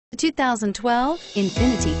The 2012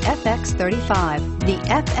 Infiniti FX35. The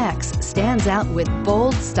FX stands out with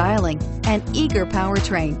bold styling, an eager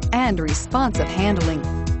powertrain, and responsive handling.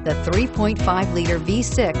 The 3.5-liter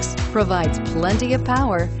V6 provides plenty of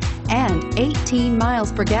power and 18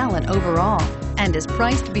 miles per gallon overall, and is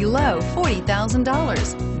priced below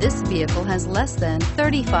 $40,000. This vehicle has less than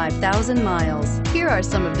 35,000 miles. Here are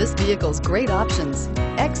some of this vehicle's great options: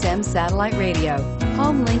 XM satellite radio,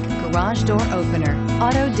 home link garage door opener,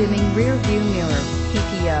 auto dimming rear view mirror,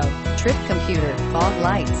 PPO, trip computer, fog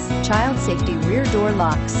lights, child safety rear door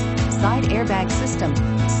locks, side airbag system,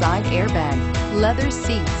 side airbag, leather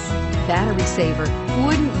seats, battery saver.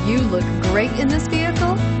 Wouldn't you look great in this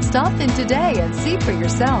vehicle? Stop in today and see for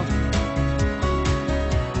yourself.